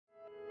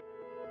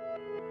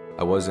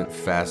I wasn't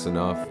fast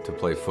enough to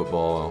play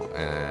football,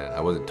 and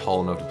I wasn't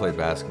tall enough to play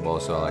basketball,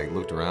 so I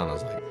looked around, I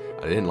was like,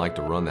 I didn't like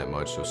to run that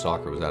much, so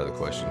soccer was out of the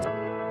question.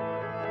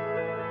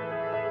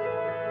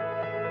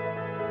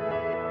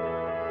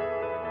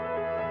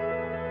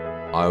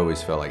 I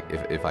always felt like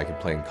if I could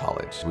play in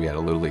college, we had a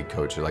Little League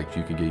coach, like,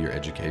 you can get your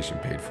education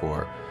paid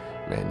for.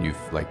 Man,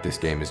 this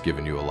game has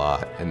given you a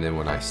lot. And then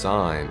when I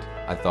signed,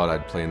 I thought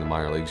I'd play in the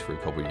minor leagues for a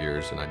couple of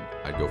years and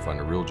I'd go find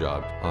a real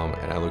job.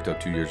 And I looked up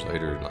 2 years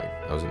later and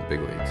I was in the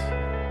big leagues.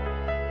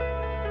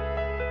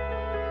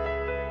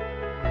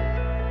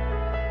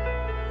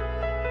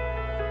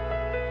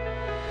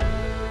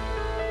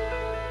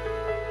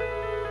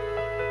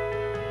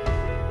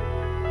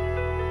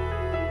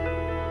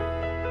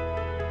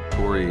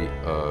 Tori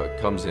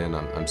comes in,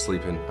 I'm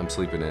sleeping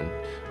in,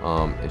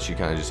 and she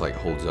kind of just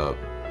holds up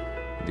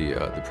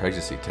the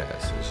pregnancy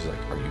test. And she's like,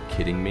 "Are you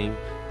kidding me?"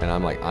 And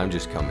I'm like, "I'm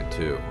just coming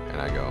too."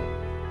 And I go,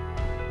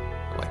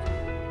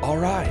 "All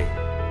right."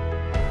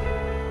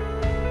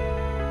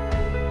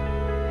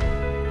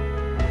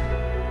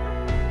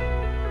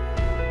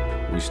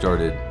 We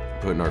started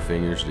putting our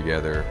fingers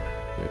together,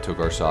 took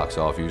our socks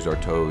off, used our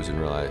toes, and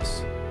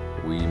realized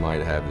we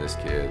might have this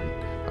kid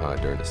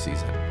during the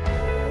season.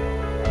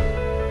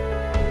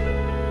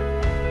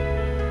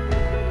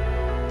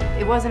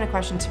 It wasn't a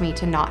question to me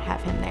to not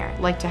have him there,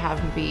 to have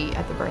him be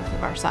at the birth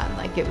of our son.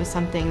 It was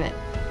something that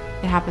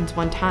it happens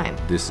one time.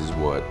 This is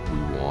what we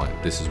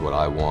want. This is what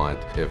I want.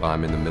 If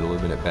I'm in the middle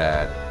of it at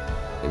bad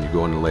and you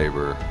go into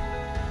labor,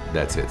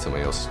 that's it.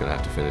 Somebody else is gonna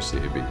have to finish the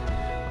AB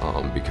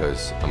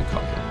because I'm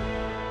coming.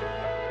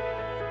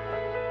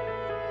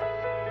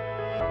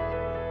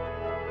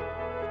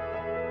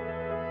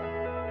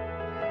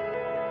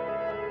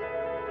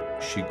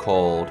 She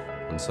called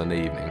on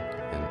Sunday evening,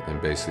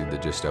 and basically the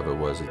gist of it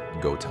was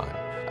go time.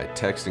 I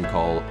text and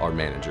call our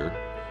manager.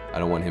 I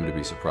don't want him to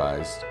be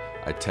surprised.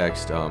 I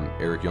text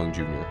Eric Young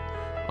Jr.,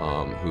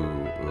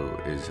 who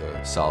is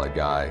a solid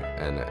guy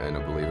and a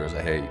believer. I was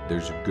like, "Hey,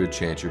 there's a good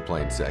chance you're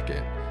playing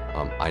second.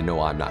 I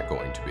know I'm not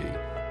going to be."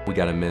 We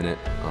got a minute.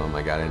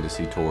 I got in to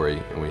see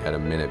Tori, and we had a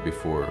minute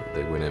before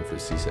they went in for the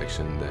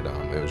C-section that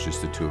it was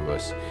just the two of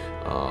us.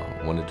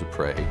 Wanted to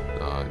pray,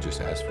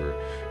 just ask for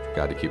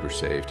God to keep her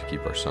safe, to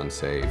keep our son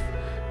safe,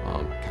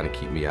 kind of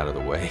keep me out of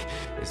the way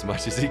as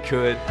much as he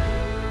could.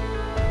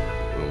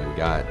 When we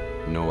got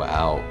Noah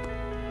out,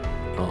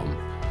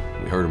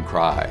 we heard him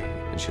cry,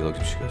 and she looked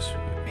at me, she goes,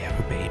 "We have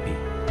a baby."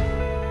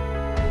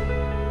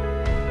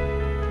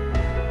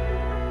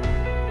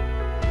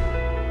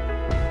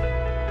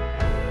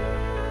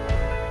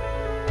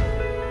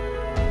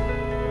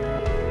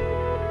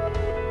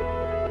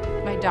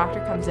 My doctor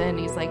comes in and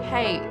he's like,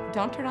 "Hey,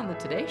 don't turn on the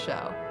Today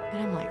Show."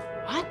 And I'm like,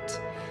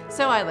 "What?"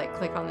 So I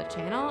click on the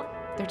channel.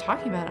 They're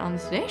talking about it on the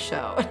Today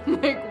Show.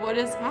 I'm like, what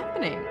is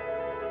happening?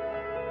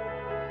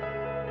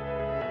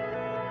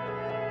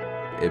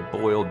 It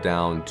boiled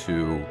down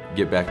to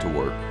get back to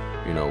work.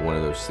 One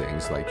of those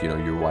things,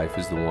 your wife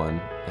is the one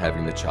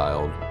having the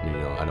child.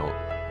 I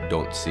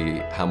don't see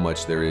how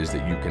much there is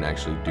that you can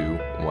actually do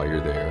while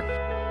you're there.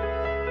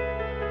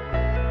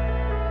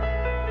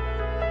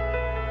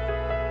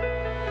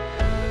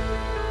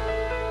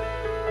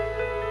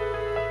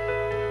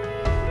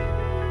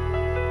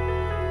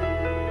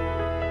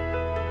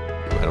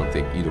 I don't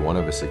think either one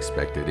of us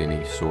expected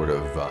any sort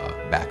of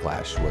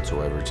backlash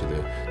whatsoever to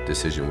the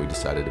decision we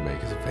decided to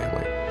make as a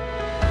family.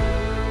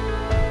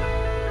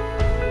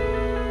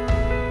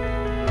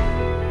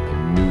 I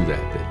knew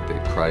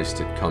that Christ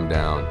had come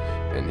down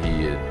and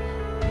he had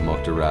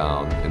mucked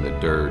around in the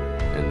dirt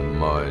and the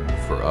mud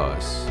for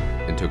us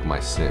and took my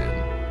sin.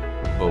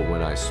 But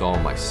when I saw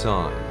my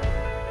son,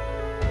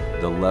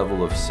 the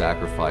level of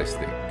sacrifice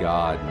that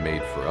God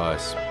made for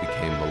us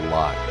became a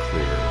lot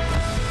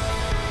clearer.